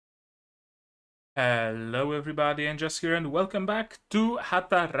Hello everybody, and just here, and welcome back to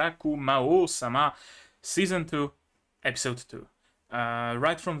Hataraku maou-sama Season 2, Episode 2.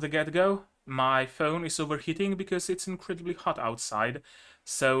 Right from the get-go, my phone is overheating because it's incredibly hot outside,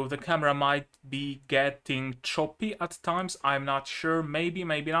 so the camera might be getting choppy at times. I'm not sure, maybe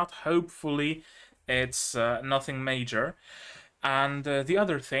not. Hopefully it's nothing major. And the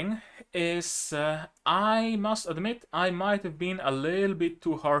other thing is, I must admit, I might have been a little bit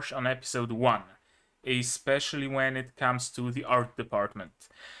too harsh on episode 1, especially when it comes to the art department.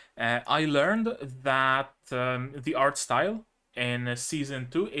 I learned that the art style in season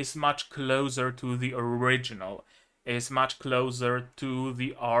 2 is much closer to the original, is much closer to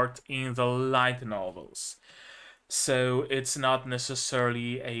the art in the light novels. So it's not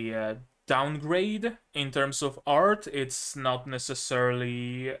necessarily a downgrade in terms of art. It's not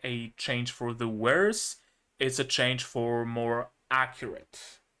necessarily a change for the worse. It's a change for more accurate.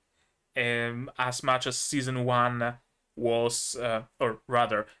 As much as season 1 was, or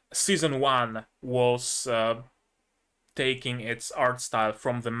rather, season 1 was taking its art style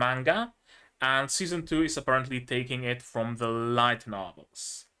from the manga, and season 2 is apparently taking it from the light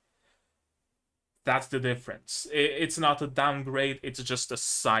novels. That's the difference. It's not a downgrade, it's just a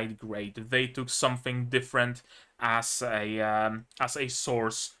side grade. They took something different as a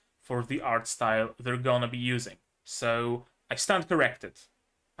source for the art style they're gonna be using. So I stand corrected.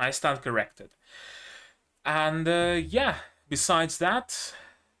 And yeah, besides that,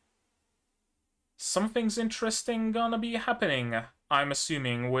 something's interesting gonna be happening, I'm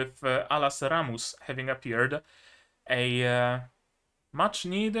assuming, with Alas Ramus having appeared. A much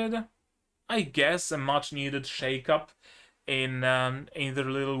needed, I guess, a much needed shakeup in their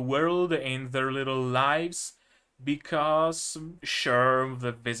little world, in their little lives, because sure,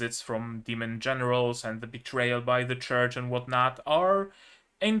 the visits from demon generals and the betrayal by the church and whatnot are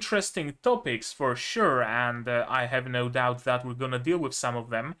interesting topics for sure, and I have no doubt that we're gonna deal with some of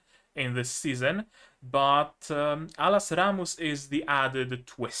them in this season, but Alas Ramus is the added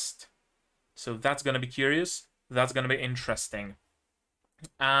twist. So that's gonna be curious, that's gonna be interesting.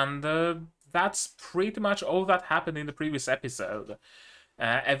 And that's pretty much all that happened in the previous episode.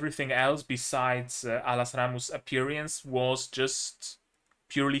 Everything else besides Alas Ramus' appearance was just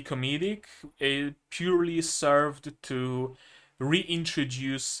purely comedic. It purely served to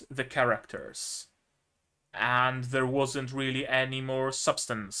reintroduce the characters. And there wasn't really any more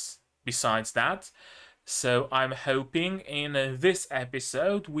substance besides that. So I'm hoping in this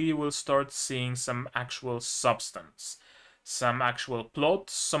episode we will start seeing some actual substance, some actual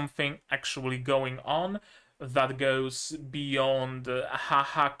plot, something actually going on that goes beyond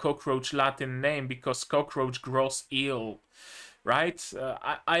haha cockroach Latin name because cockroach grows ill, right?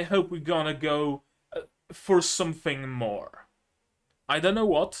 I hope we're gonna go for something more. I don't know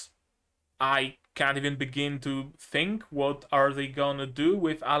what. I can't even begin to think what are they gonna do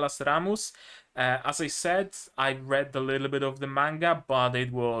with Alas Ramus. As I said, I read a little bit of the manga, but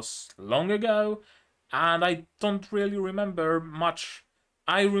it was long ago, and I don't really remember much.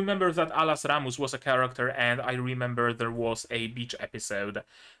 I remember that Alas Ramus was a character, and I remember there was a beach episode,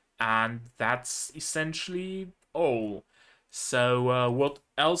 and that's essentially all. So what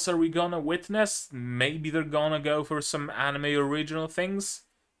else are we gonna witness? Maybe they're gonna go for some anime original things?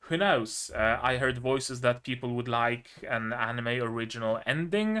 Who knows? I heard voices that people would like an anime original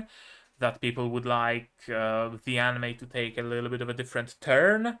ending, that people would like the anime to take a little bit of a different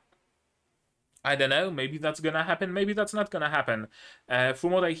turn. I don't know, maybe that's gonna happen, maybe that's not gonna happen.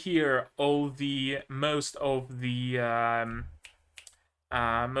 From what I hear, most of the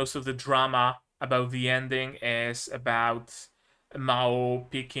drama about the ending is about Mao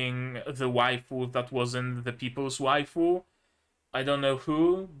picking the waifu that wasn't the people's waifu. I don't know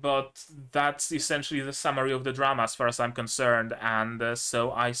who, but that's essentially the summary of the drama as far as I'm concerned, and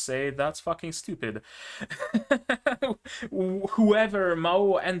so I say that's fucking stupid. Whoever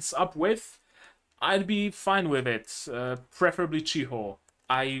Mao ends up with, I'd be fine with it. Preferably Chiho.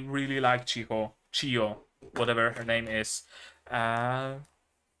 I really like Chiyo, whatever her name is.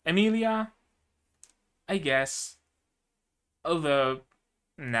 Emilia, I guess. Although,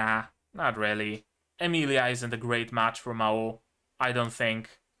 nah, not really. Emilia isn't a great match for Mao, I don't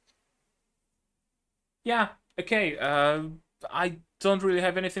think. Yeah, okay, I don't really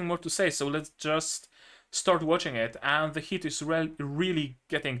have anything more to say, so let's just start watching it. And the heat is really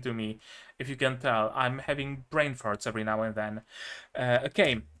getting to me, if you can tell. I'm having brain farts every now and then.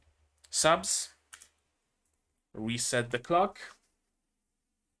 Okay, subs. Reset the clock.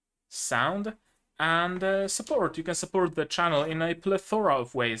 Sound. And support. You can support the channel in a plethora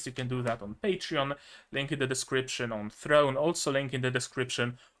of ways. You can do that on Patreon, link in the description, on Throne, also link in the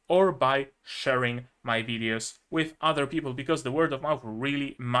description, or by sharing my videos with other people, because the word of mouth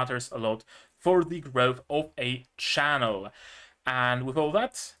really matters a lot for the growth of a channel. And with all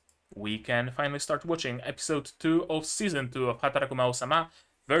that, we can finally start watching episode 2 of season 2 of Hataraku maou-sama,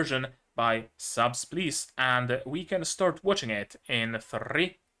 version by subs please, and we can start watching it in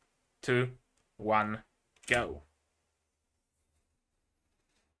 3, 2, 1, go.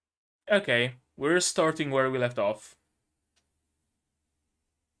 Okay, we're starting where we left off.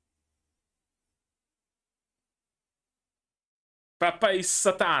 Papa is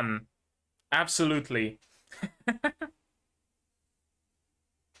Satan. Absolutely.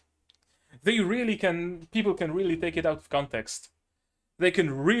 People can really take it out of context. They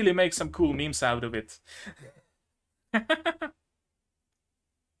can really make some cool memes out of it.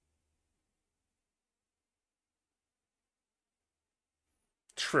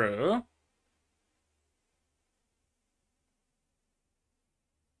 True.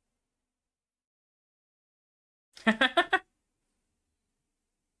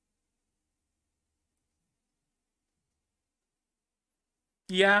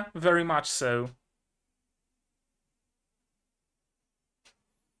 Yeah, very much so.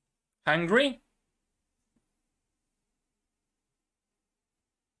 Hungry?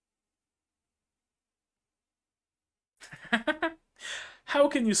 How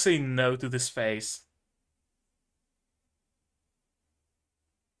can you say no to this face?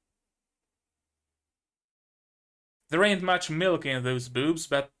 There ain't much milk in those boobs,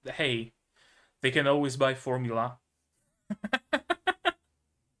 but hey, they can always buy formula.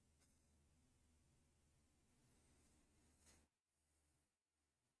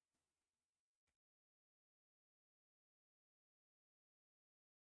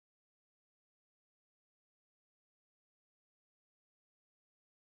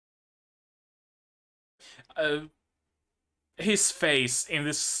 Uh, his face in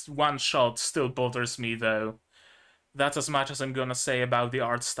this one shot still bothers me, though. That's as much as I'm gonna say about the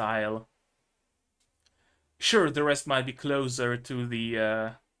art style. Sure, the rest might be closer to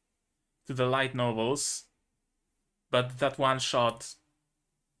the light novels, but that one shot,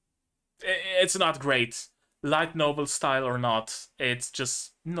 it's not great. Light novel style or not, it's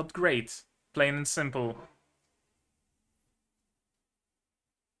just not great. Plain and simple.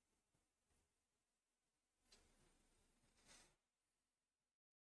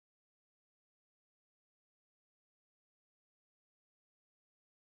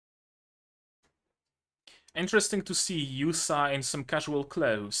 Interesting to see Yusa in some casual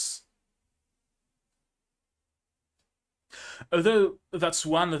clothes. Although that's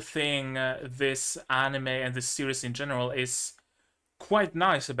one thing this anime and this series in general is quite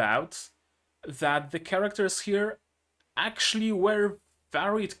nice about, that the characters here actually wear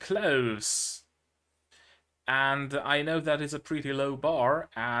varied clothes. And I know that is a pretty low bar,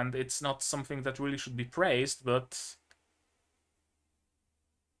 and it's not something that really should be praised, but...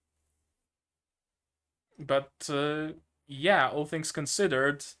 yeah, all things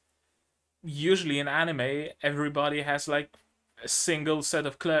considered, usually in anime, everybody has like a single set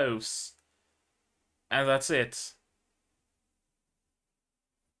of clothes. And that's it.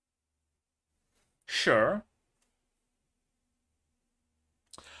 Sure.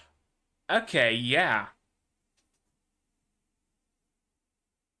 Okay, yeah.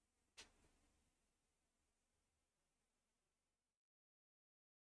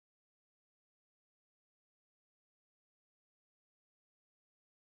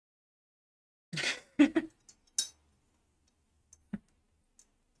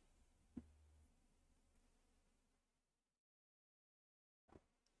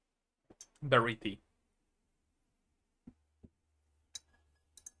 Bariti.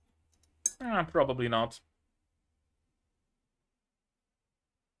 Probably not.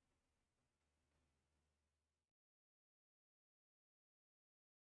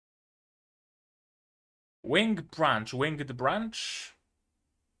 Winged branch. Winged branch?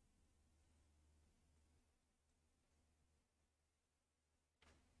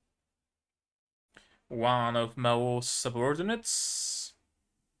 One of Mao's subordinates?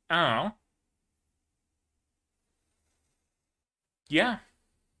 Oh. Yeah.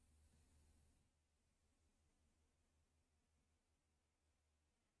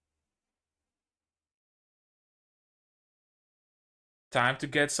 Time to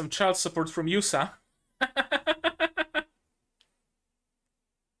get some child support from Yusa.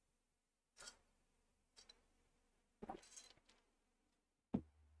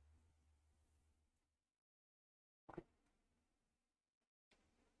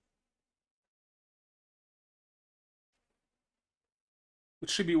 Would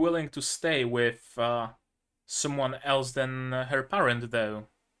she be willing to stay with someone else than her parent, though?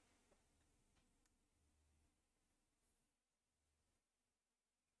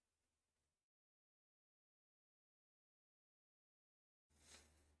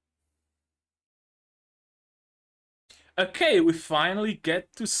 Okay, we finally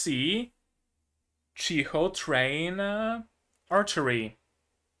get to see Chiho train archery.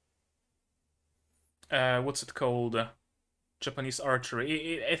 What's it called? Japanese archery.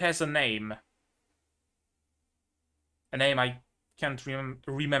 It has a name. A name I can't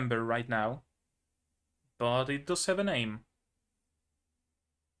remember right now. But it does have a name.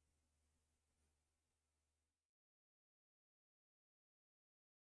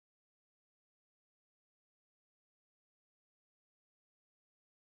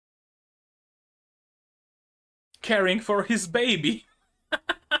 Caring for his baby.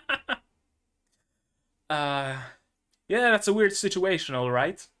 Yeah, that's a weird situation,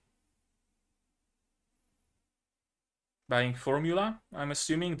 alright. Buying formula, I'm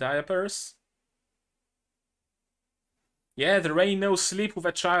assuming, diapers. Yeah, there ain't no sleep with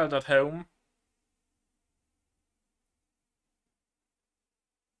a child at home.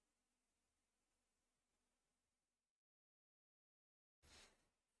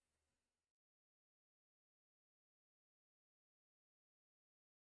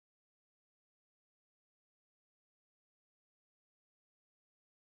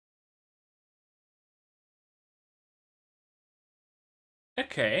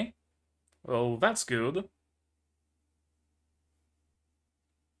 Okay, well, that's good.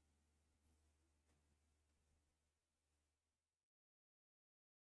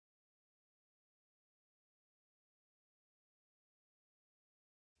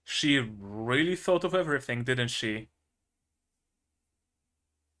 She really thought of everything, didn't she?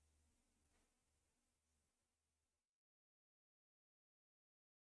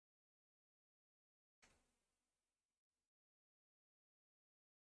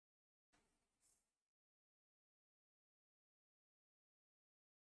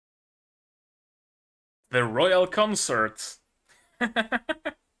 The royal concert.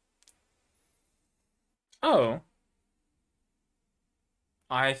 Oh,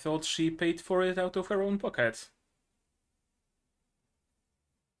 I thought she paid for it out of her own pocket.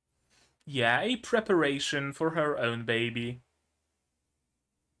 Yeah, a preparation for her own baby.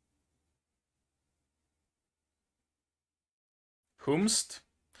 Whomst?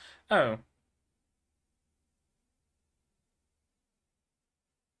 Oh.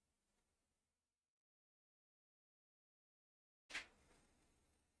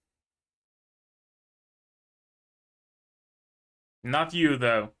 Not you,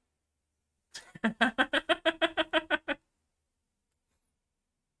 though.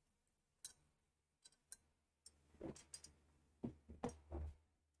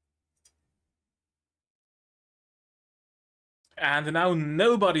 And now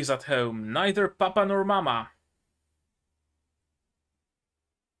nobody's at home, neither Papa nor Mama.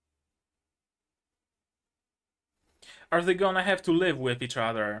 Are they gonna have to live with each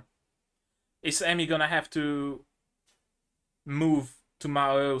other? Is Emmy gonna have to move to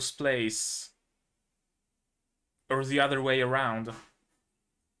Mao's place? Or the other way around?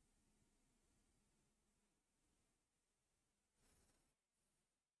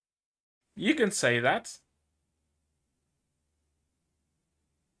 You can say that.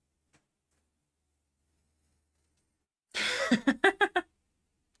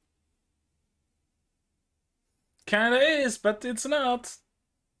 Kinda is, but it's not.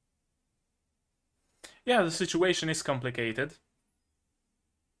 Yeah, the situation is complicated.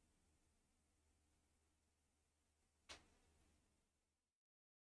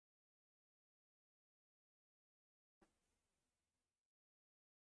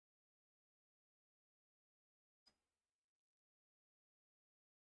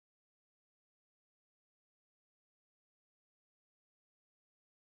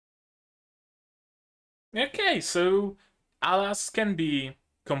 Okay, so Alas can be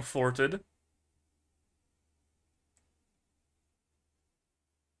comforted.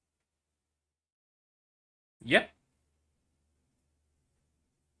 Yep.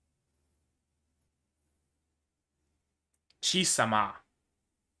 Chisama.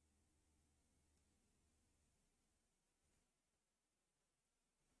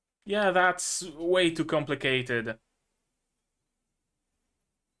 Yeah, that's way too complicated.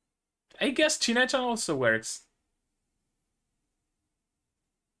 I guess Chinechan also works.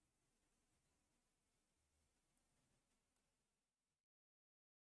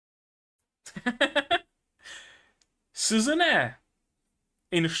 Suzune,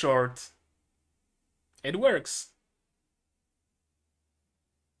 in short. It works.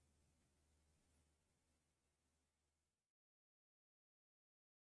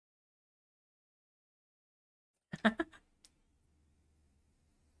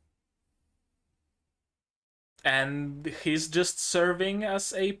 And he's just serving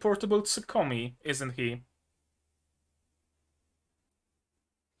as a portable Tsukomi, isn't he?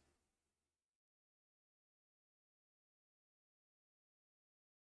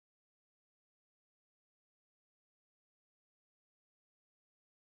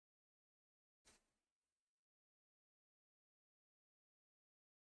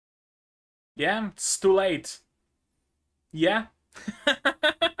 Yeah, it's too late. Yeah.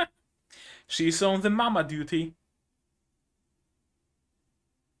 She's on the mama duty.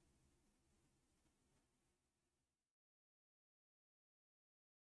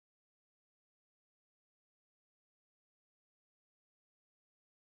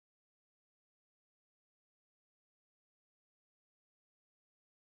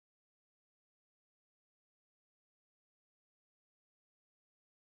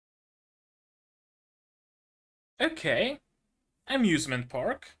 Okay. Amusement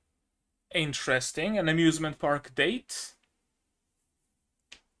park. Interesting. An amusement park date.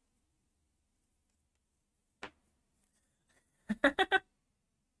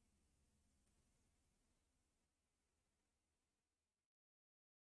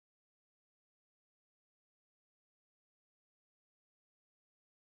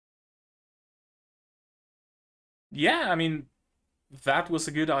 Yeah, I mean, that was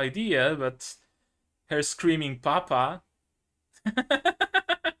a good idea, but her screaming papa.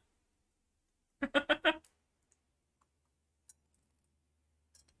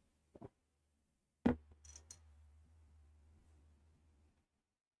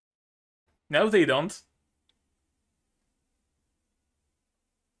 No, they don't.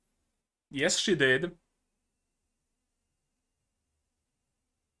 Yes, she did.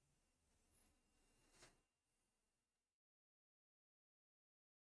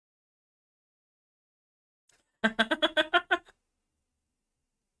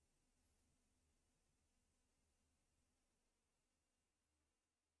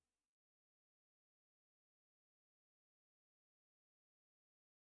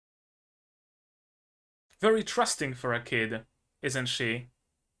 Very trusting for a kid, isn't she?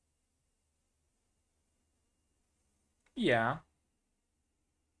 Yeah.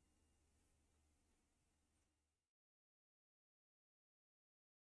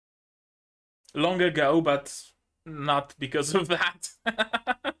 Long ago, but not because of that.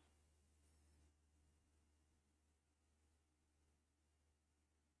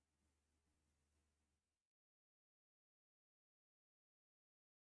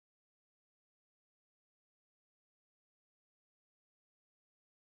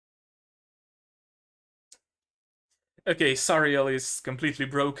 Okay, Sariel is completely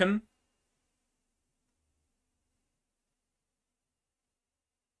broken.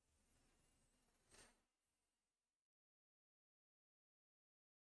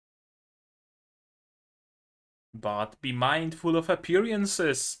 But be mindful of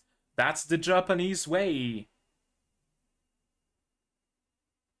appearances. That's the Japanese way.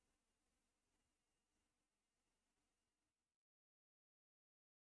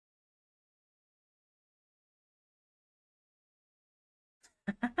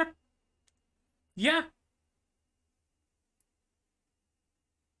 Yeah,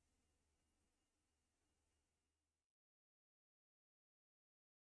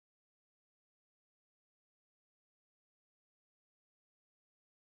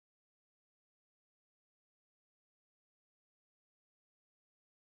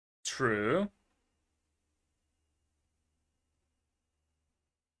 true.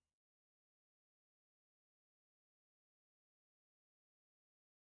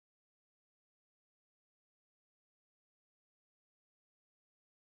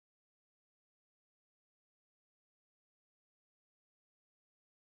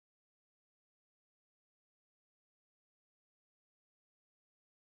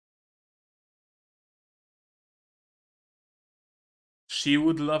 She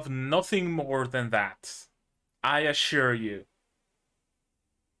would love nothing more than that. I assure you.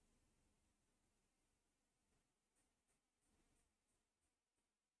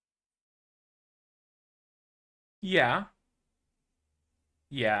 Yeah,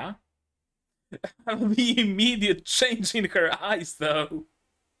 yeah. The immediate change in her eyes, though.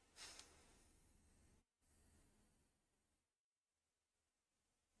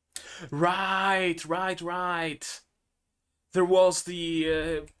 Right. There was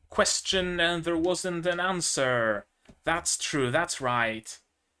the question and there wasn't an answer. That's true, that's right.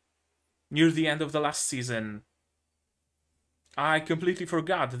 Near the end of the last season. I completely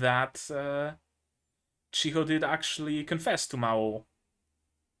forgot that Chiho did actually confess to Mao.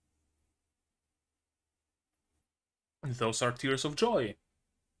 Those are tears of joy.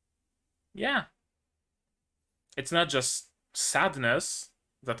 Yeah, it's not just sadness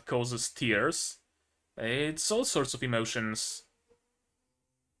that causes tears, it's all sorts of emotions.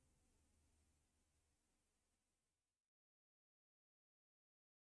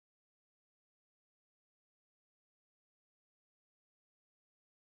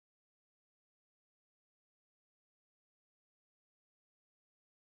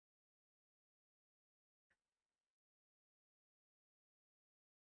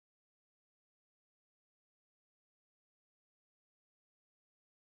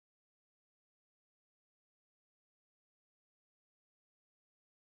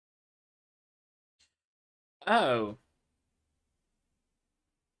 Oh.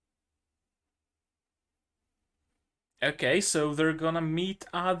 Okay, so they're gonna meet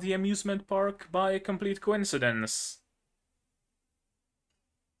at the amusement park by a complete coincidence.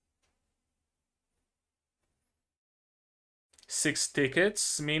 Six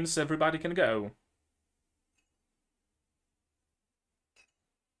tickets means everybody can go.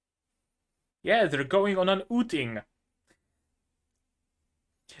 Yeah, they're going on an outing.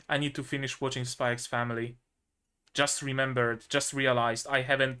 I need to finish watching Spy X Family. Just remembered, just realized I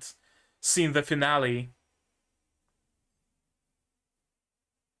haven't seen the finale.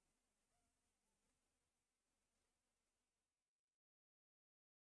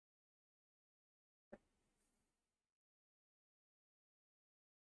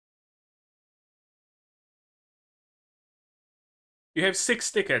 You have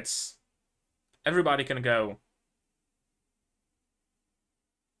six tickets. Everybody can go.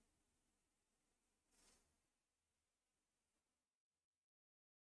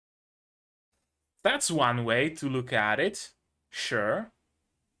 That's one way to look at it. Sure.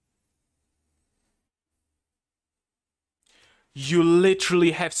 You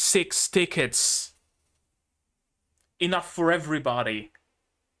literally have six tickets. Enough for everybody.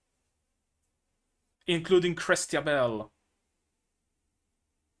 Including Crestia Bell.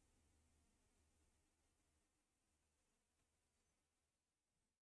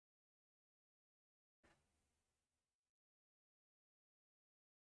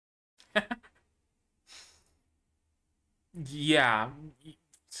 Yeah,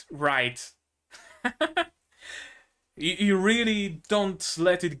 right. You really don't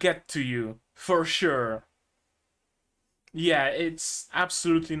let it get to you, for sure. Yeah, it's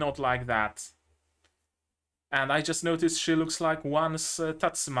absolutely not like that. And I just noticed she looks like one's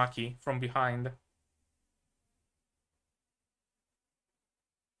Tatsumaki from behind.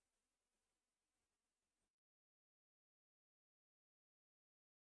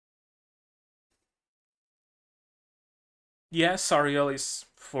 Yeah, Sariel is,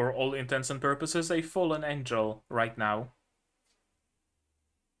 for all intents and purposes, a fallen angel right now.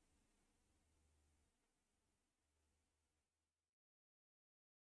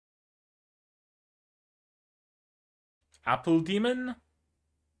 Apple Demon?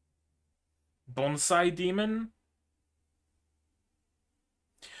 Bonsai Demon?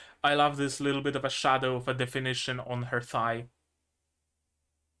 I love this little bit of a shadow of a definition on her thigh.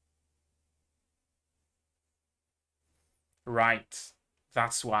 Right.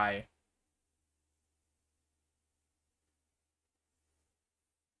 That's why.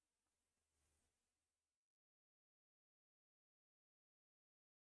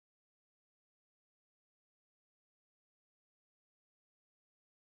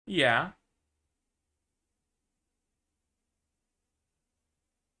 Yeah.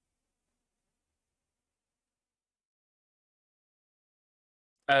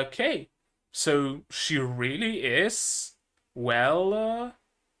 Okay. So she really is, well,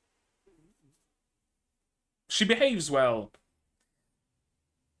 she behaves well.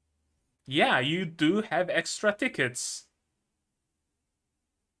 Yeah, you do have extra tickets.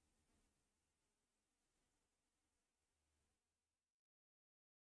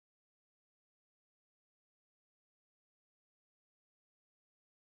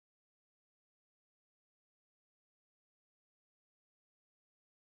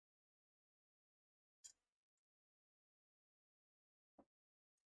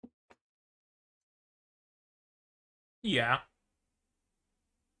 Yeah.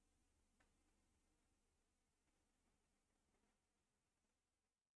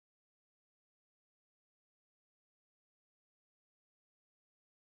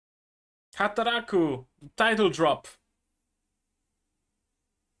 Hataraku, title drop.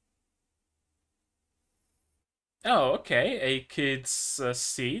 Oh, okay, a kid's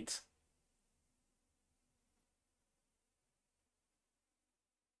seat.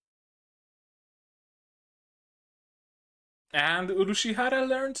 And Urushihara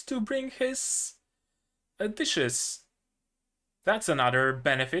learned to bring his dishes. That's another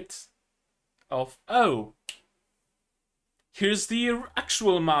benefit of. Oh, here's the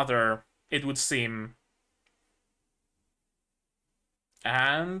actual mother, it would seem.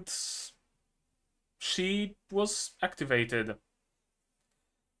 And she was activated.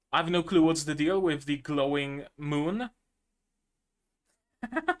 I've no clue what's the deal with the glowing moon.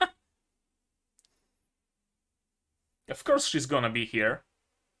 Of course she's gonna be here.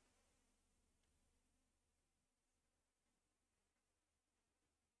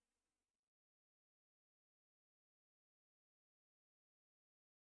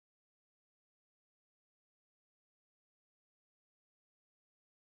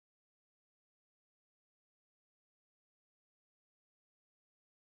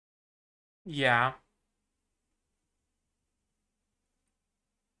 Yeah,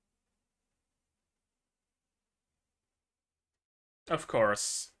 of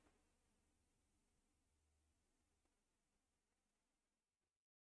course.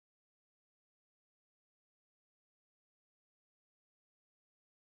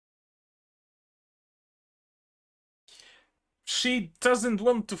 She doesn't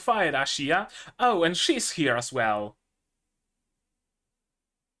want to fight Ashia. Oh, and she's here as well.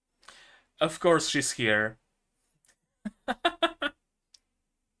 Of course she's here.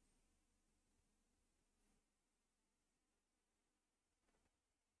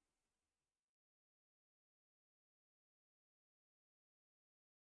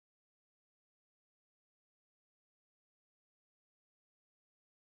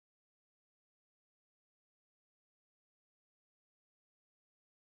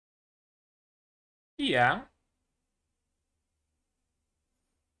 Yeah,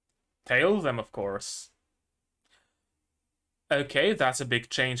 tail them, of course. Okay, that's a big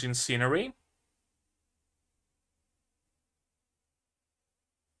change in scenery.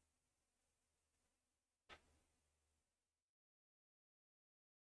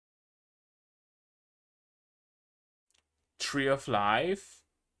 Tree of Life.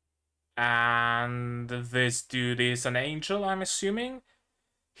 And this dude is an angel, I'm assuming.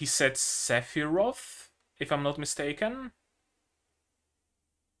 He said Sephiroth, if I'm not mistaken.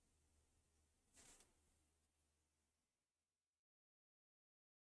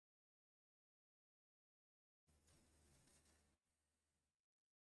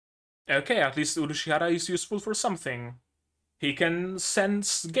 Okay, at least Urushihara is useful for something. He can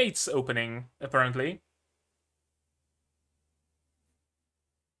sense gates opening, apparently.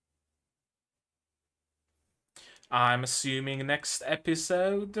 I'm assuming next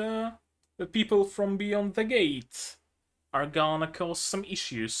episode, the people from beyond the gate are gonna cause some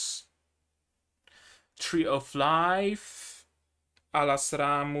issues. Tree of Life. Alas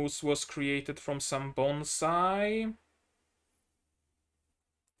Ramus was created from some bonsai.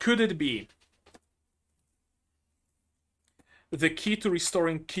 Could it be the key to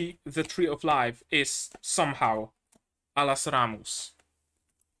restoring the Tree of Life is somehow Alas Ramus?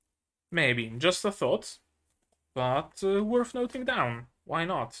 Maybe, just a thought, but worth noting down. Why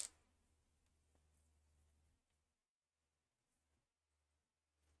not?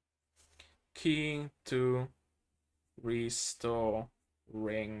 Key to restoring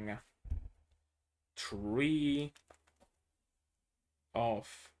Tree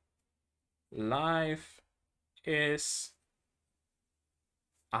of Life is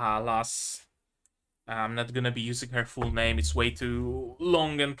Alas. I'm not gonna be using her full name, it's way too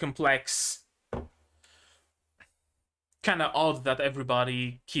long and complex. Kinda odd that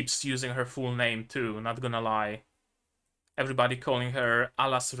everybody keeps using her full name too, not gonna lie. Everybody calling her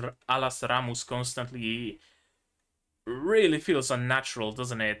Alas Ramus constantly really feels unnatural,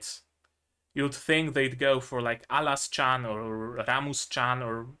 doesn't it? You'd think they'd go for like Alas-chan or Ramus-chan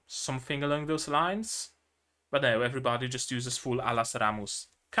or something along those lines. But no, everybody just uses full Alas Ramus.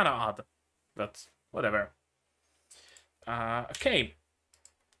 Kinda odd, but whatever. Okay.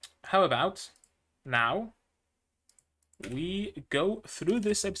 How about now we go through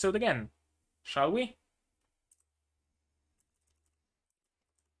this episode again? Shall we?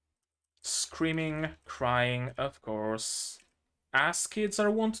 Screaming, crying, of course. As kids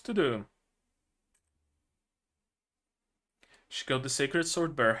are wont to do. She got the sacred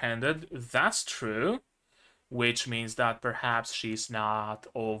sword barehanded. That's true. Which means that perhaps she's not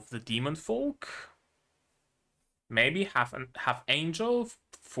of the demon folk. Maybe half angel,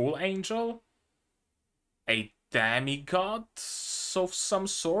 full angel, a demigod of some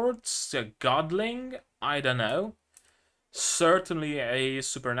sort, a godling. I don't know. Certainly a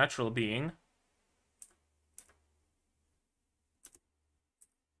supernatural being.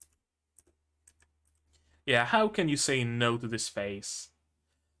 Yeah, how can you say no to this face?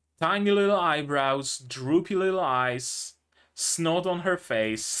 Tiny little eyebrows, droopy little eyes, snot on her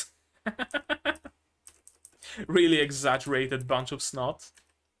face. Really exaggerated bunch of snot.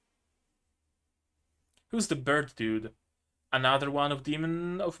 Who's the bird dude? Another one of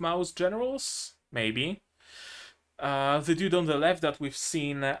Demon of Mao's generals? Maybe. The dude on the left that we've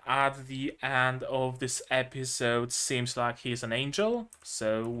seen at the end of this episode seems like he's an angel,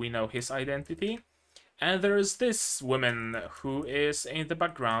 so we know his identity. And there's this woman who is in the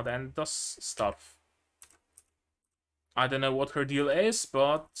background and does stuff. I don't know what her deal is,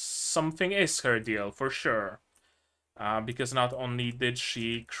 but something is her deal, for sure. Because not only did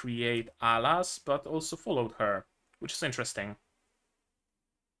she create Alas, but also followed her, which is interesting.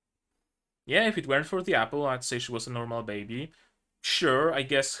 Yeah, if it weren't for the apple, I'd say she was a normal baby. Sure, I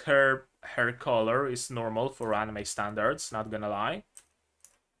guess her hair color is normal for anime standards, not gonna lie.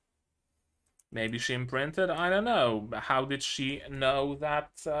 Maybe she imprinted, I don't know. How did she know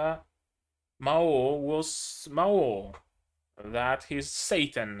that Maou was Maou? That he's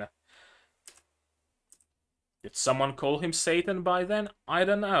Satan? Did someone call him Satan by then? I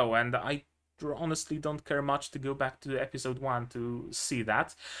don't know, and I honestly don't care much to go back to episode 1 to see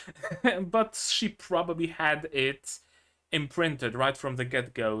that. But she probably had it imprinted right from the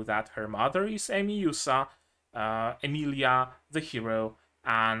get-go that her mother is Emilia, Emilia, the hero,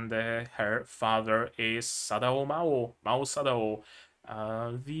 and her father is Sadao Maou, Maou Sadao,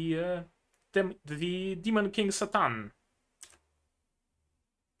 the Demon King Satan.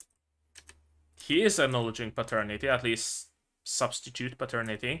 He is acknowledging paternity, at least substitute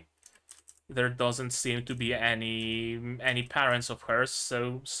paternity. There doesn't seem to be any parents of hers,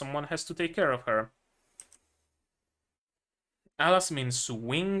 so someone has to take care of her. Alas means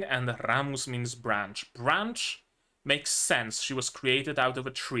wing and Ramus means branch. Branch makes sense. She was created out of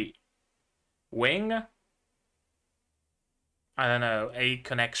a tree. Wing? I don't know, a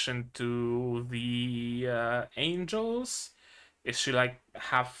connection to the angels? Is she like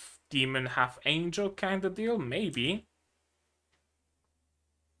half demon, half angel kind of deal? Maybe.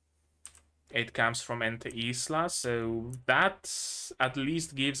 It comes from Ente Isla, so that at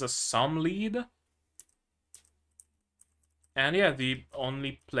least gives us some lead. And yeah, the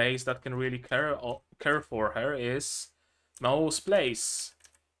only place that can really care for her is Mao's place.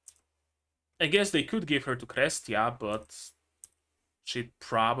 I guess they could give her to Crestia, but she'd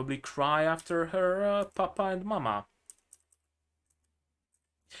probably cry after her papa and mama.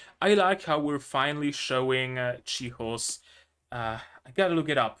 I like how we're finally showing Chiho's. I gotta look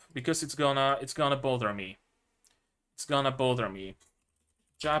it up because it's gonna bother me. It's gonna bother me.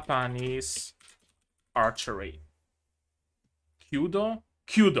 Japanese archery. Kyudo?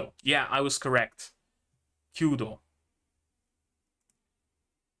 Kyudo. Yeah, I was correct. Kyudo.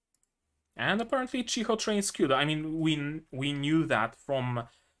 And apparently Chiho trains Kyudo. I mean, we knew that from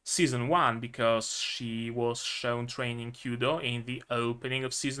Season 1 because she was shown training Kyudo in the opening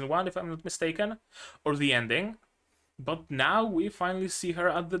of Season 1, if I'm not mistaken. Or the ending. But now we finally see her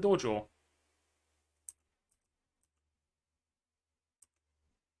at the dojo.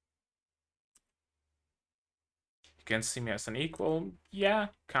 You can see me as an equal. Yeah,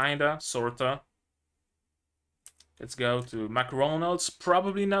 kinda, sorta. Let's go to MgRonald's.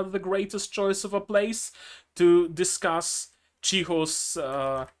 Probably not the greatest choice of a place to discuss Chiho's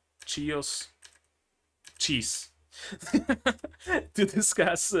cheese. To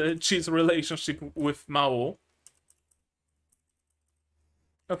discuss Chi's relationship with Maou.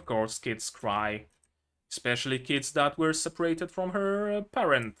 Of course, kids cry. Especially kids that were separated from her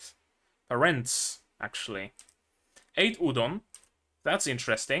parents, actually. 8 udon. That's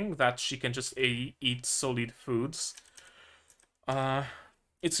interesting, that she can just eat solid foods.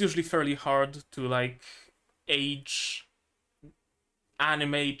 It's usually fairly hard to, like, age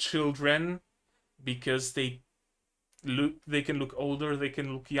anime children because they can look older, they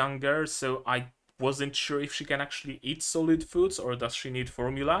can look younger, so I wasn't sure if she can actually eat solid foods or does she need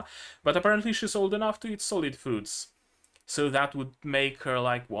formula, but apparently she's old enough to eat solid foods. So that would make her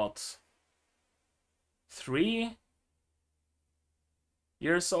like, what? 3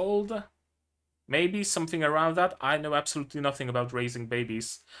 years old? Maybe something around that. I know absolutely nothing about raising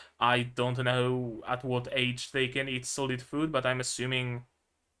babies. I don't know at what age they can eat solid food, but I'm assuming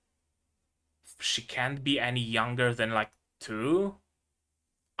she can't be any younger than like 2?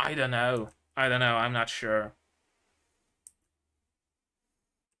 I don't know. I'm not sure.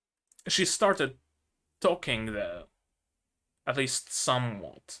 She started talking though. At least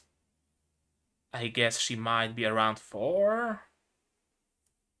somewhat. I guess she might be around 4?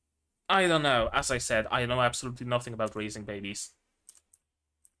 I don't know. As I said, I know absolutely nothing about raising babies.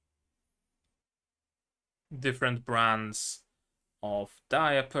 Different brands of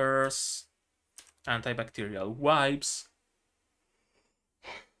diapers, antibacterial wipes,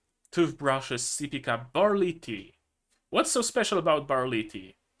 toothbrushes, Sipica, barley tea. What's so special about barley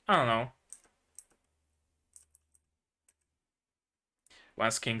tea? I don't know.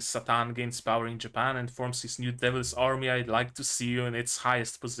 Once King Satan gains power in Japan and forms his new devil's army, I'd like to see you in its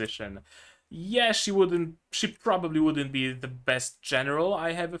highest position. Yeah, she probably wouldn't be the best general,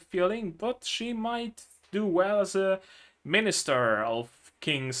 I have a feeling, but she might do well as a minister of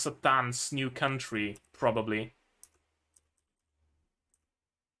King Satan's new country, probably.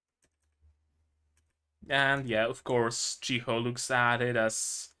 And yeah, of course, Chiho looks at it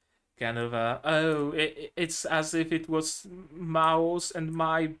as kind of it's as if it was Mao's and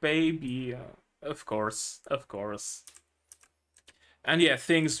my baby. Of course, of course. And yeah,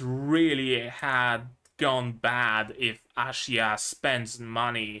 things really had gone bad if Ashia spends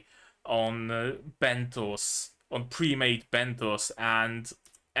money on bentos, on pre-made bentos and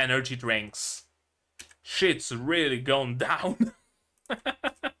energy drinks. Shit's really gone down.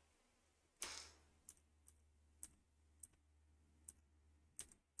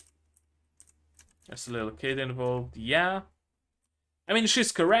 There's a little kid involved, yeah. I mean,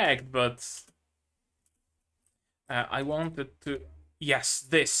 she's correct, but I wanted to... Yes,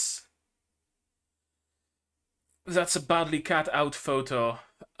 this. That's a badly cut out photo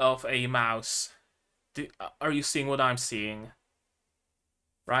of a mouse. Are you seeing what I'm seeing?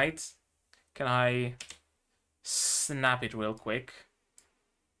 Right? Can I snap it real quick?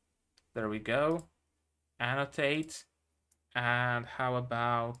 There we go. Annotate. And how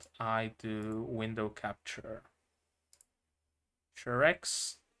about I do window capture?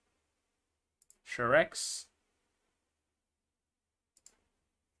 X. X.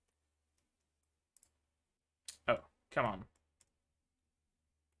 Oh, come on.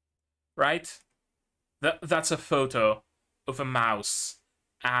 Right? That's a photo of a mouse.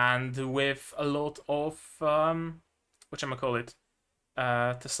 And with a lot of, whatchamacallit?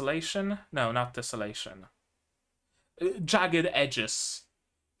 Tessellation? No, not tessellation. Jagged edges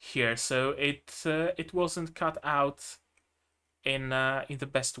here, so it wasn't cut out in the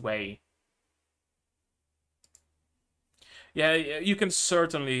best way. Yeah, you can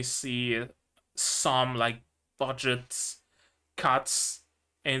certainly see some like budget cuts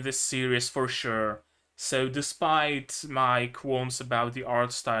in this series for sure. So despite my qualms about the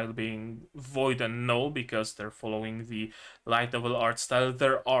art style being void and null because they're following the light novel art style,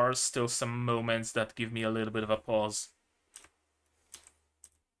 there are still some moments that give me a little bit of a pause.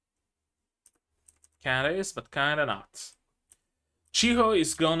 Kinda is, but kinda not. Chiho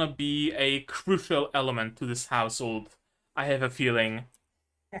is gonna be a crucial element to this household. I have a feeling.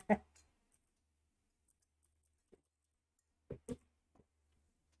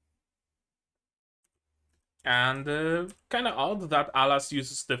 And kind of odd that Alas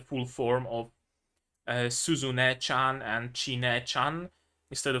uses the full form of Suzune-chan and Chine-chan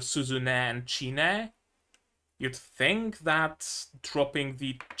instead of Suzune and Chine. You'd think that dropping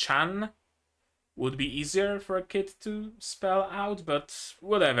the chan would be easier for a kid to spell out, but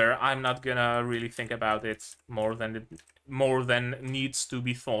whatever. I'm not gonna really think about it more than needs to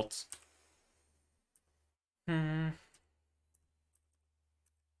be thought.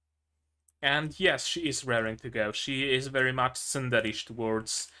 And yes, she is raring to go. She is very much tsunderish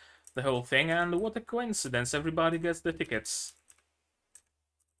towards the whole thing, and what a coincidence, everybody gets the tickets.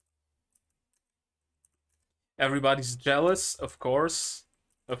 Everybody's jealous, of course.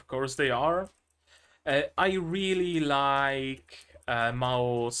 Of course they are. I really like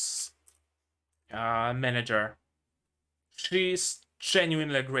Mao's manager. She's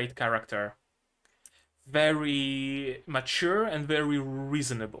genuinely a great character. Very mature and very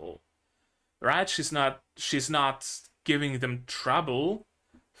reasonable. Right? She's not giving them trouble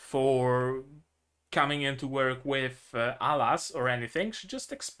for coming into work with Alas or anything. She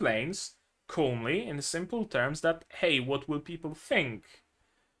just explains calmly in simple terms that, hey, what will people think?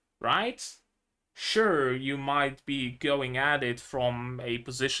 Right? Sure, you might be going at it from a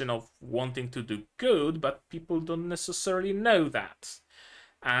position of wanting to do good, but people don't necessarily know that.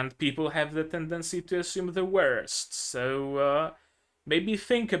 And people have the tendency to assume the worst. So maybe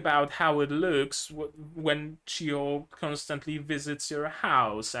think about how it looks when Chio constantly visits your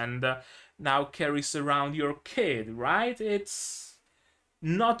house and now carries around your kid, right? It's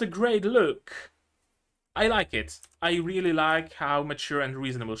not a great look. I like it. I really like how mature and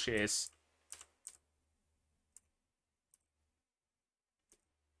reasonable she is.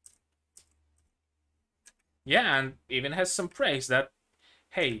 Yeah, and even has some praise that,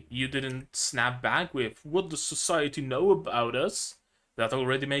 hey, you didn't snap back with, what does society know about us? That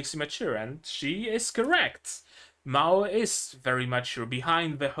already makes you mature, and she is correct. Mao is very mature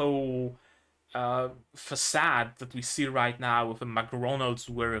behind the whole facade that we see right now with a McRonald's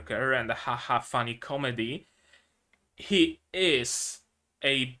worker and a haha funny comedy. He is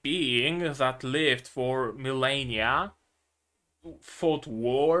a being that lived for millennia, fought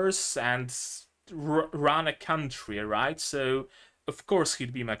wars, and run a country, right? So of course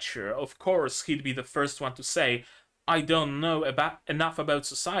he'd be mature. Of course he'd be the first one to say, I don't know enough about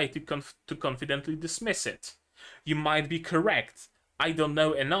society to confidently dismiss it. You might be correct. I don't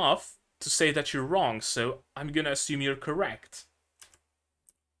know enough to say that you're wrong, so I'm gonna assume you're correct.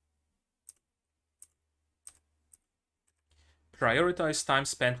 Prioritize time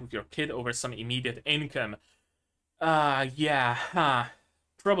spent with your kid over some immediate income. Yeah.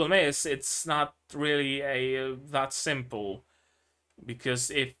 Problem is, it's not really that simple. Because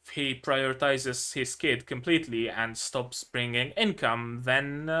if he prioritizes his kid completely and stops bringing income,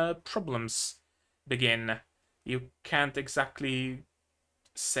 then problems begin. You can't exactly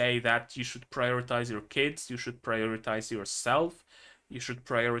say that you should prioritize your kids, you should prioritize yourself, you should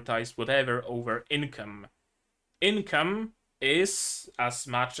prioritize whatever over income. Income is, as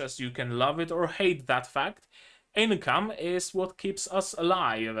much as you can love it or hate that fact, income is what keeps us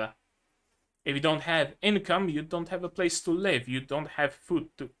alive. If you don't have income, you don't have a place to live, you don't have food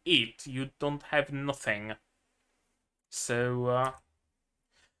to eat, you don't have nothing. So,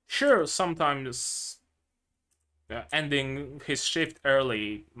 sure, sometimes ending his shift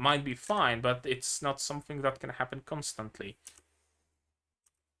early might be fine, but it's not something that can happen constantly.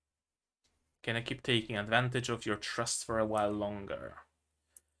 Can I keep taking advantage of your trust for a while longer?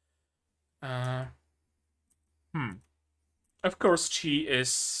 Of course, she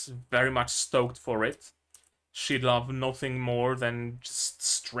is very much stoked for it. She'd love nothing more than just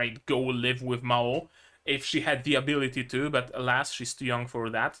straight go live with Mao if she had the ability to, but alas, she's too young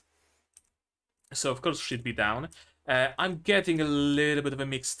for that. So of course she'd be down. I'm getting a little bit of a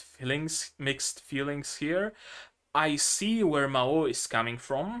mixed feelings here. I see where Mao is coming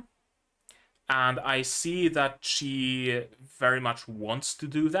from, and I see that she very much wants to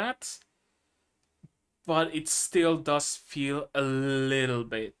do that, but it still does feel a little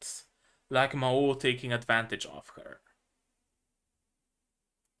bit like Mao taking advantage of her.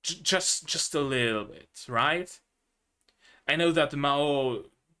 Just a little bit, right? I know that Mao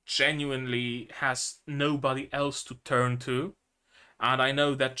genuinely has nobody else to turn to, and I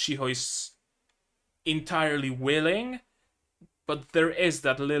know that Chiho is entirely willing, but there is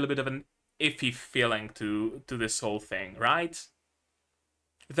that little bit of an iffy feeling to this whole thing, right?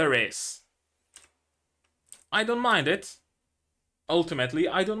 There is. I don't mind it. Ultimately,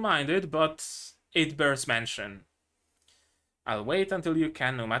 I don't mind it, but it bears mention. I'll wait until you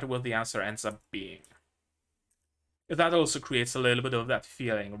can, no matter what the answer ends up being. That also creates a little bit of that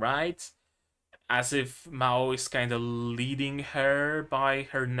feeling, right? As if Mao is kind of leading her by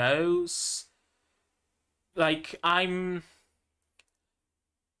her nose. Like, I'm...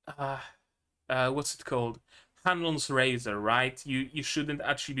 what's it called? Hanlon's razor, right? You shouldn't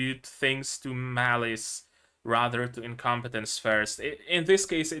attribute things to malice, rather to incompetence first. In this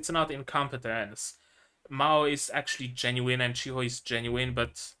case, it's not incompetence. Mao is actually genuine and Chiho is genuine,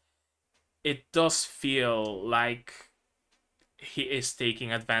 but it does feel like he is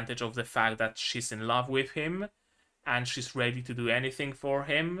taking advantage of the fact that she's in love with him and she's ready to do anything for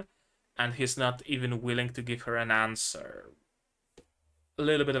him, and he's not even willing to give her an answer. A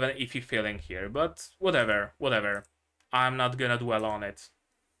little bit of an iffy feeling here, but whatever. I'm not gonna dwell on it.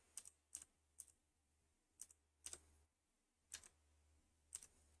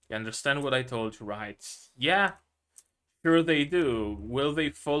 You understand what I told you, right? Yeah, sure they do. Will they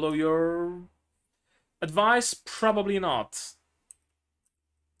follow your advice? Probably not.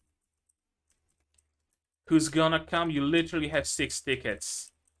 Who's gonna come? You literally have 6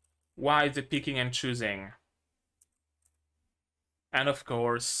 tickets. Why the picking and choosing? And of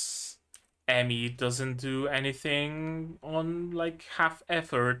course, Emmy doesn't do anything on like half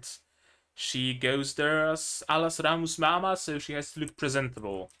effort. She goes there as Alas Ramus Mama, so she has to look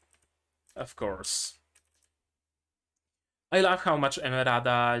presentable. Of course. I love how much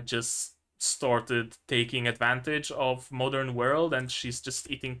Emerada just started taking advantage of modern world, and she's just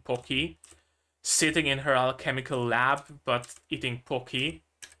eating Pocky. Sitting in her alchemical lab, but eating Pocky.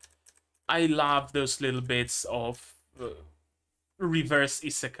 I love those little bits of reverse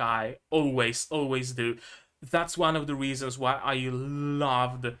isekai. Always do. That's one of the reasons why I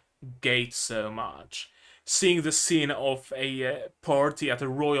loved Gate so much. Seeing the scene of a party at a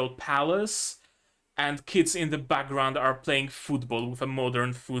royal palace, and kids in the background are playing football with a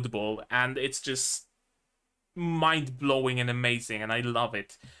modern football, and it's just mind-blowing and amazing, and I love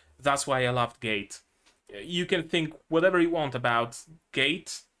it. That's why I loved Gate. You can think whatever you want about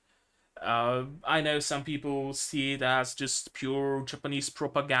Gate. I know some people see it as just pure Japanese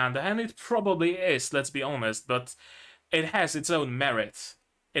propaganda, and it probably is, let's be honest, but it has its own merit.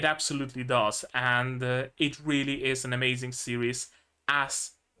 It absolutely does, and it really is an amazing series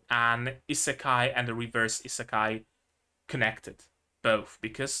as an isekai and a reverse isekai connected. Both,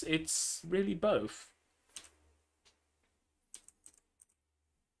 because it's really both.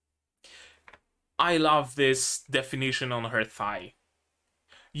 I love this definition on her thigh.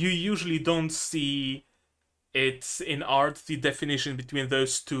 You usually don't see it in art, the definition between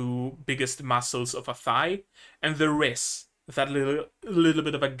those two biggest muscles of a thigh, and there is that little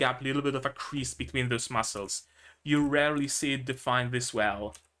bit of a gap, little bit of a crease between those muscles. You rarely see it defined this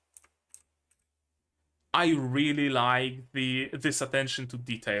well. I really like this attention to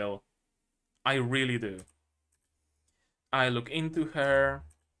detail. I really do. I look into her.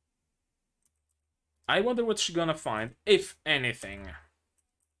 I wonder what she's gonna find, if anything.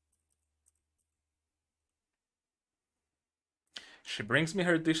 She brings me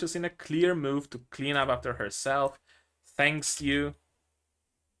her dishes in a clear move to clean up after herself. Thanks you.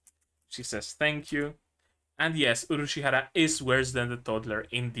 She says thank you. And yes, Urushihara is worse than the toddler,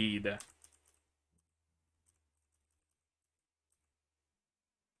 indeed.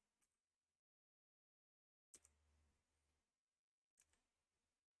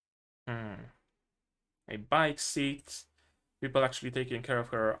 A bike seat. People actually taking care of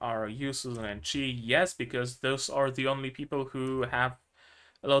her are Yu, Susan, and Chi. Yes, because those are the only people who have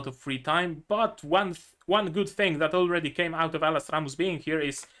a lot of free time. But one good thing that already came out of Alas Ramus being here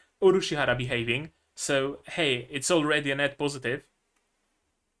is Urushihara behaving. So, hey, it's already a net positive.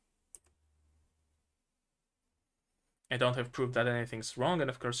 I don't have proof that anything's wrong, and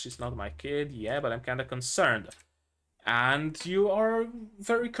of course she's not my kid. Yeah, but I'm kind of concerned. And you are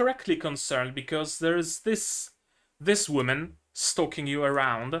very correctly concerned, because there's this woman stalking you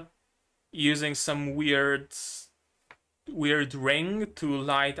around, using some weird ring to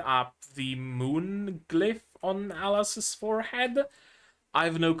light up the moon glyph on Alice's forehead.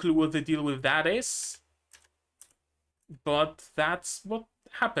 I've no clue what the deal with that is, but that's what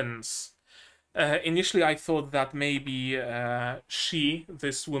happens. Initially, I thought that maybe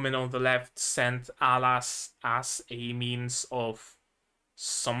this woman on the left, sent Alice as a means of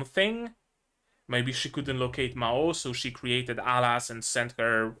something. Maybe she couldn't locate Maou, so she created Alice and sent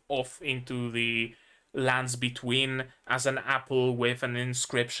her off into the lands between as an apple with an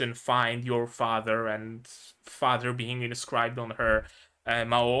inscription, find your father, and father being inscribed on her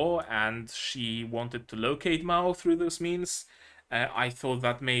Maou, and she wanted to locate Maou through those means. I thought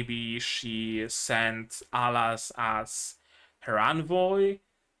that maybe she sent Alice as her envoy,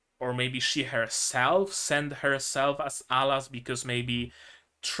 or maybe she herself sent herself as Alice, because maybe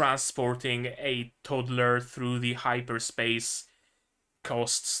transporting a toddler through the hyperspace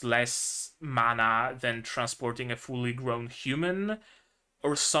costs less mana than transporting a fully grown human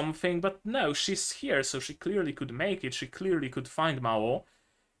or something. But no, she's here, so she clearly could make it. She clearly could find Maou.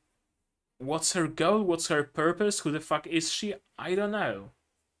 What's her goal? What's her purpose? Who the fuck is she? I don't know.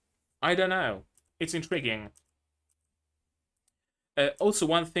 I don't know. It's intriguing. Also,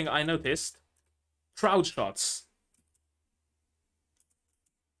 one thing I noticed. Crowd shots.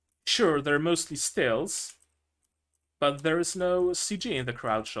 Sure, they're mostly stills, but there is no CG in the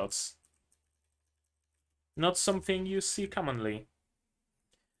crowd shots. Not something you see commonly.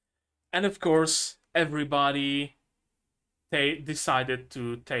 And of course, everybody decided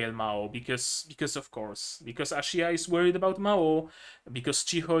to tail Maou, because of course. Because Ashia is worried about Maou, because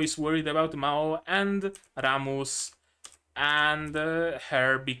Chiho is worried about Maou, and Ramus, and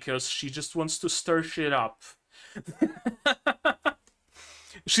her, because she just wants to stir shit up.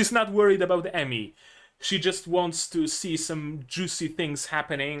 She's not worried about Emi. She just wants to see some juicy things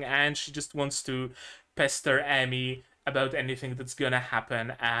happening, and she just wants to pester Emi about anything that's gonna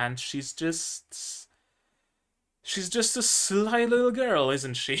happen, and she's just a sly little girl,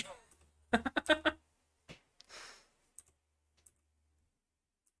 isn't she?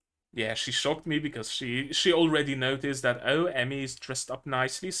 Yeah, she shocked me, because she already noticed that, oh, Emi is dressed up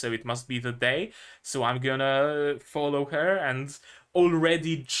nicely, so it must be the day, so I'm gonna follow her, and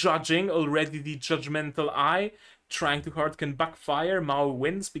already the judgmental eye, trying too hard can backfire. Maou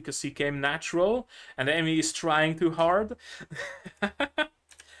wins because he came natural, and Emi is trying too hard.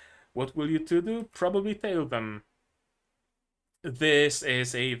 What will you two do? Probably tail them. This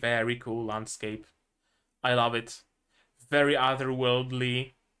is a very cool landscape. I love it. Very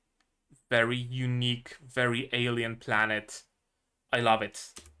otherworldly, very unique, very alien planet. I love it.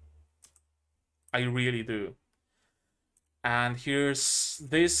 I really do. And here's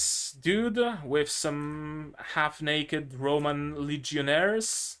this dude with some half-naked Roman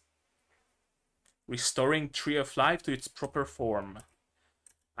legionnaires, restoring Tree of Life to its proper form.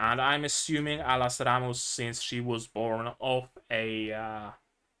 And I'm assuming Alas Ramus, since she was born of a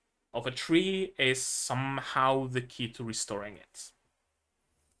tree, is somehow the key to restoring it.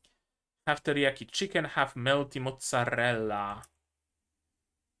 Half teriyaki chicken, half melty mozzarella.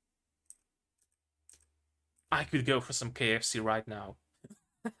 I could go for some KFC right now.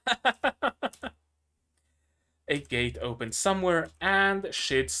 A gate opens somewhere, and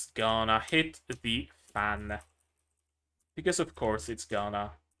shit's gonna hit the fan. Because of course it's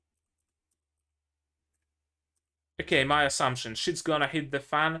gonna. Okay, my assumption. Shit's gonna hit the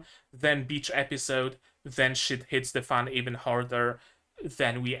fan, then beach episode, then shit hits the fan even harder,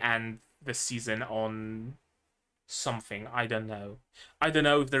 then we end the season on something. I don't know. I don't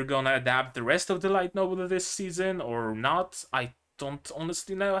know if they're gonna adapt the rest of the light novel this season or not. I don't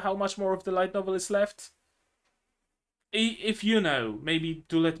honestly know how much more of the light novel is left. If you know, maybe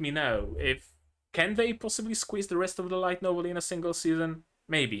do let me know. Can they possibly squeeze the rest of the light novel in a single season?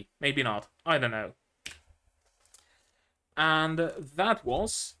 Maybe, maybe not. I don't know. And that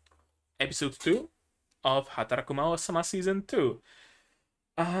was episode 2 of Hataraku Maou-sama season 2.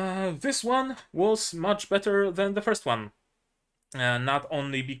 This one was much better than the first one. Not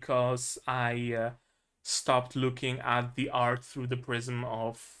only because I stopped looking at the art through the prism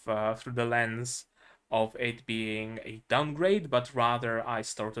of, through the lens of it being a downgrade, but rather I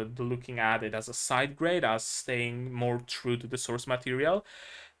started looking at it as a side grade, as staying more true to the source material,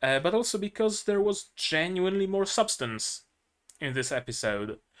 but also because there was genuinely more substance in this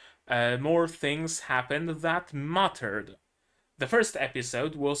episode. More things happened that mattered. The first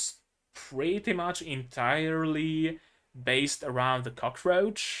episode was pretty much entirely based around the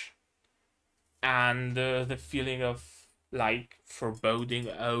cockroach and the feeling of like foreboding,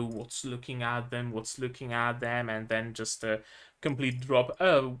 oh, what's looking at them, and then just a complete drop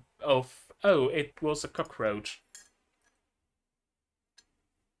of, oh, it was a cockroach.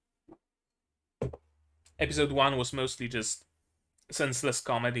 Episode 1 was mostly just senseless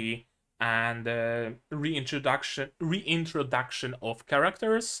comedy and reintroduction of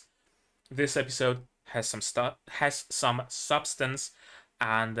characters. This episode has some substance,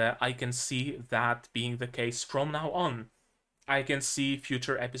 and I can see that being the case from now on. I can see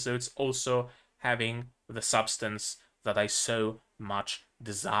future episodes also having the substance that I so much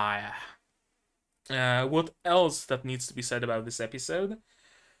desire. What else that needs to be said about this episode?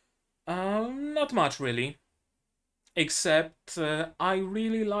 Not much really. Except I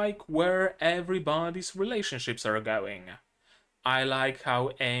really like where everybody's relationships are going. I like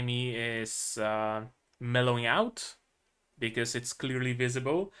how Amy is mellowing out, because it's clearly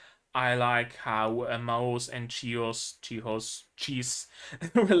visible. I like how Mao's and Chi's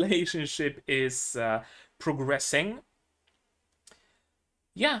relationship is progressing.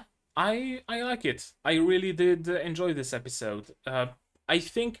 Yeah, I like it. I really did enjoy this episode. I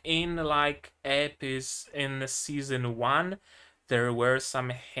think in in season 1, there were some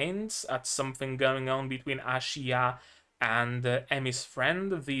hints at something going on between Ashia and Emmy's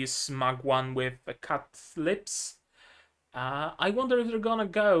friend, the smug one with cut lips. I wonder if they're gonna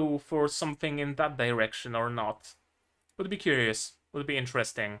go for something in that direction or not. Would be curious. Would be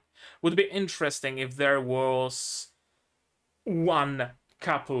interesting. Would be interesting if there was one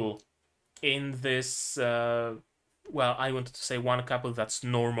couple in this. Well, I wanted to say one couple that's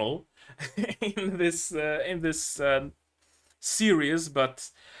normal in this series, but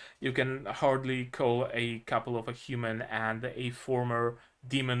you can hardly call a couple of a human and a former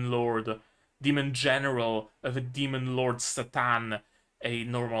demon general of a demon lord Satan a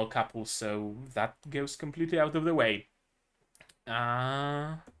normal couple, so that goes completely out of the way.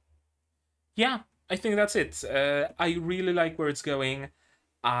 Yeah, I think that's it. I really like where it's going.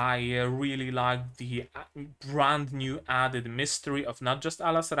 I really like the brand new added mystery of not just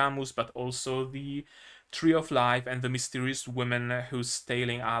Alas Ramus, but also the Tree of Life and the mysterious woman who's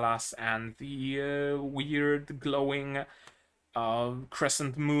tailing Alas, and the weird glowing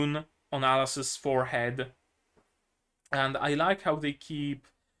crescent moon on Alas's forehead. And I like how they keep,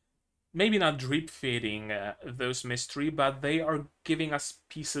 maybe not drip feeding those mystery, but they are giving us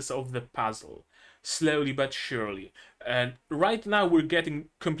pieces of the puzzle. Slowly but surely. And right now we're getting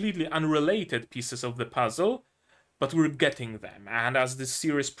completely unrelated pieces of the puzzle, but we're getting them. And as the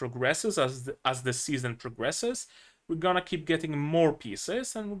series progresses, as the season progresses, we're gonna keep getting more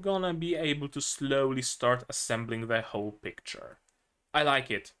pieces, and we're gonna be able to slowly start assembling the whole picture. I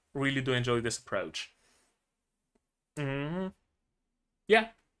like it. Really do enjoy this approach. Yeah,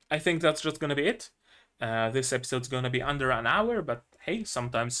 I think that's just gonna be it. This episode's gonna be under an hour, but hey,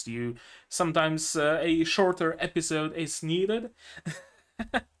 sometimes a shorter episode is needed.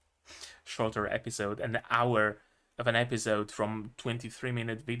 Shorter episode, an hour of an episode from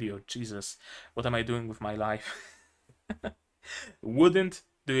 23-minute video. Jesus, what am I doing with my life? Wouldn't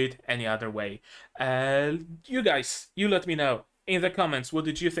do it any other way. You guys, you let me know in the comments, what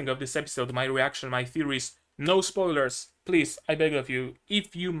did you think of this episode, my reaction, my theories. No spoilers, please, I beg of you.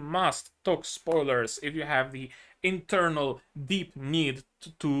 If you must talk spoilers, if you have the internal deep need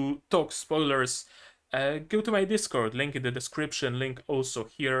to talk spoilers, go to my Discord, link in the description, link also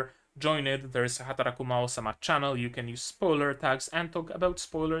here. Join it. There's a Hataraku Maou-sama channel. You can use spoiler tags and talk about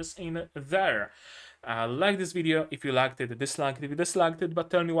spoilers in there. Like this video if you liked it, dislike it if you disliked it, but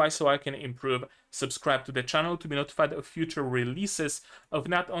tell me why so I can improve. Subscribe to the channel to be notified of future releases of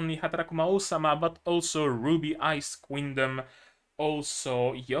not only Hataraku maou-sama, but also Ruby Ice Queendom,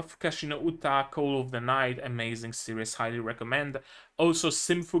 also Yofukashi no Uta, Call of the Night, amazing series, highly recommend. Also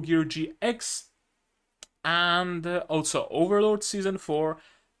Symphogear GX, and also Overlord Season 4,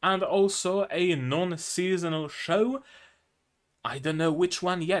 and also a non-seasonal show. I don't know which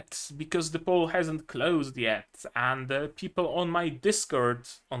one yet, because the poll hasn't closed yet, and people on my Discord,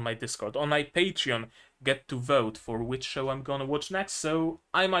 on my Patreon, get to vote for which show I'm gonna watch next, so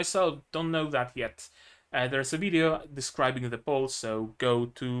I myself don't know that yet. There's a video describing the poll, so go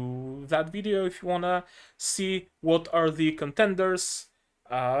to that video if you wanna see what are the contenders,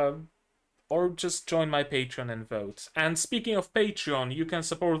 or just join my Patreon and vote. And speaking of Patreon, you can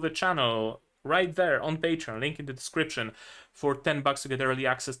support the channel right there on Patreon, link in the description. For $10 to get early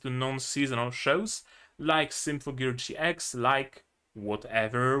access to non-seasonal shows, like Symphogear GX, like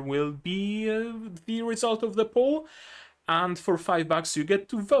whatever will be the result of the poll. And for $5 you get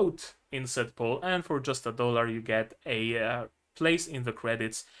to vote in said poll, and for just $1 you get a place in the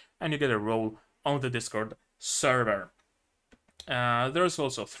credits, and you get a role on the Discord server. There's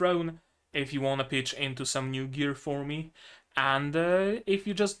also Throne, if you want to pitch into some new gear for me. And if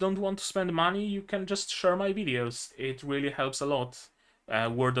you just don't want to spend money, you can just share my videos. It really helps a lot.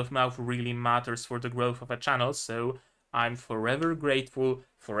 Word of mouth really matters for the growth of a channel, so I'm forever grateful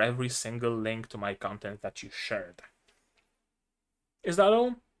for every single link to my content that you shared. Is that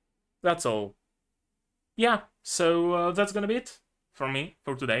all? That's all. Yeah, so that's gonna be it for me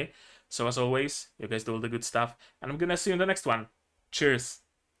for today. So as always, you guys do all the good stuff, and I'm gonna see you in the next one. Cheers!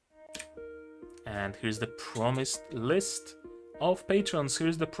 And here's the promised list of patrons.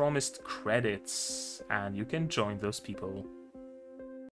 Here's the promised credits, and you can join those people.